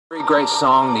Every great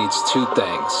song needs two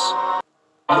things.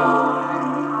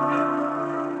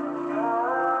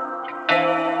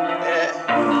 Yeah.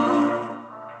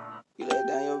 You lay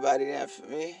down your body down for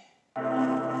me. I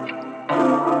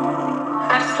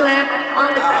slept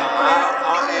on the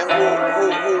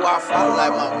And who I follow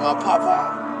like my papa?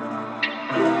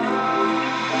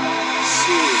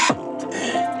 Shit.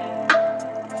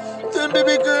 Then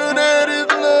baby girl, that is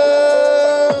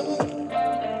love.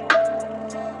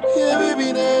 Yeah,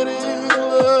 baby, that is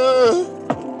love.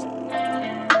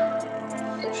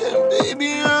 And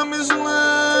baby, I'm in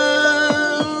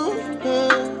love.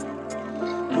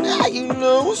 Now you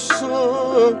know what's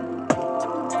up.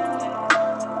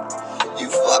 You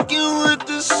fucking with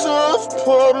the soft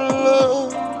part of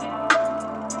love,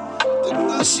 the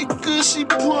gushy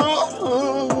part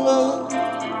of love.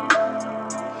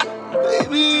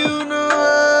 Baby, you know I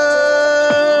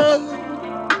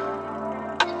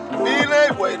be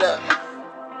like, wait up.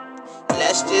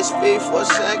 Let's just speak for a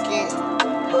second.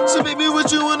 So baby,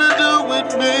 what you wanna do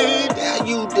with me? Now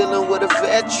you dealing with a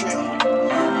veteran.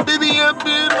 Baby, I've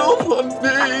been on my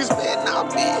knees, man, I've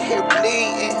been here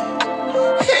bleeding.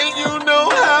 And you know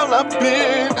how I've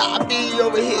been, I be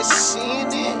over here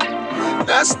sinning.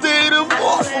 I stayed up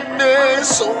off from there,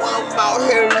 so I'm out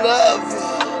here loving.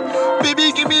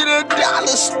 Baby, give me that dollar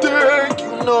stirk,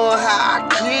 you know how I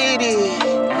get it.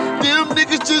 Them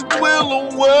niggas just dwell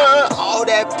on what, all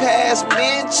that past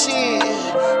mention.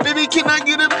 Baby, can I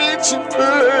get a mention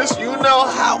first? You know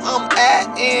how I'm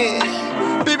acting.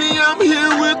 Baby, I'm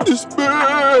here with this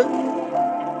bird.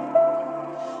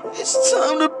 It's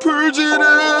time to purge it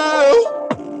out.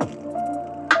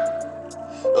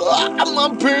 My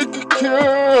bank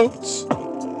accounts.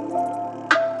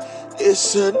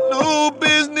 It's a new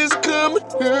business coming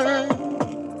here.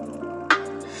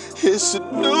 It's a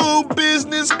new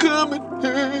business coming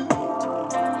here.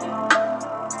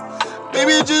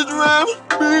 Baby, just ride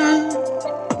with me.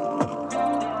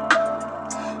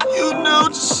 You know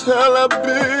just how I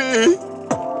be.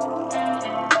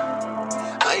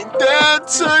 I ain't that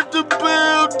type to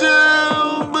bow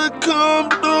down, but come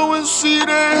through and see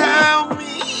they have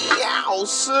me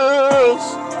ourselves.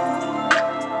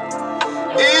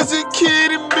 Is it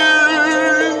kidding me?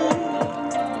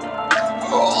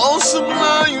 On some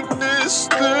lioness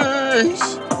things.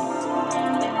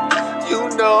 You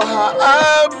know how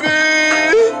I be.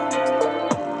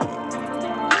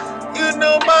 You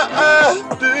know my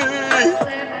ID.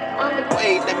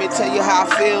 Wait, let me tell you how I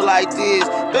feel like this.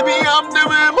 Baby, I'm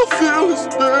never in my feelings,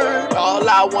 babe. All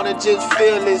I wanna just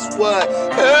feel is what?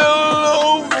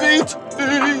 L-O-V to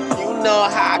me. You know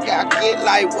how I gotta get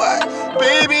like what?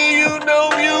 Baby, you know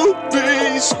you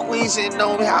be squeezing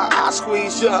on me how I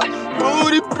squeeze your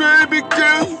booty, baby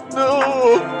girl, you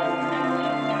know.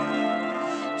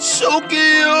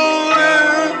 Choking your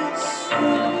ass.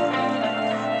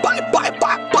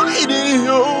 Biting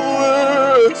your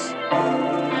ass.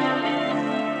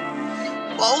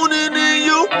 Moaning in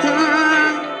your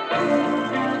head.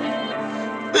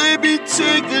 Baby,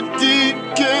 take a deep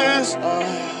kiss.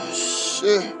 Oh,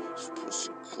 shit.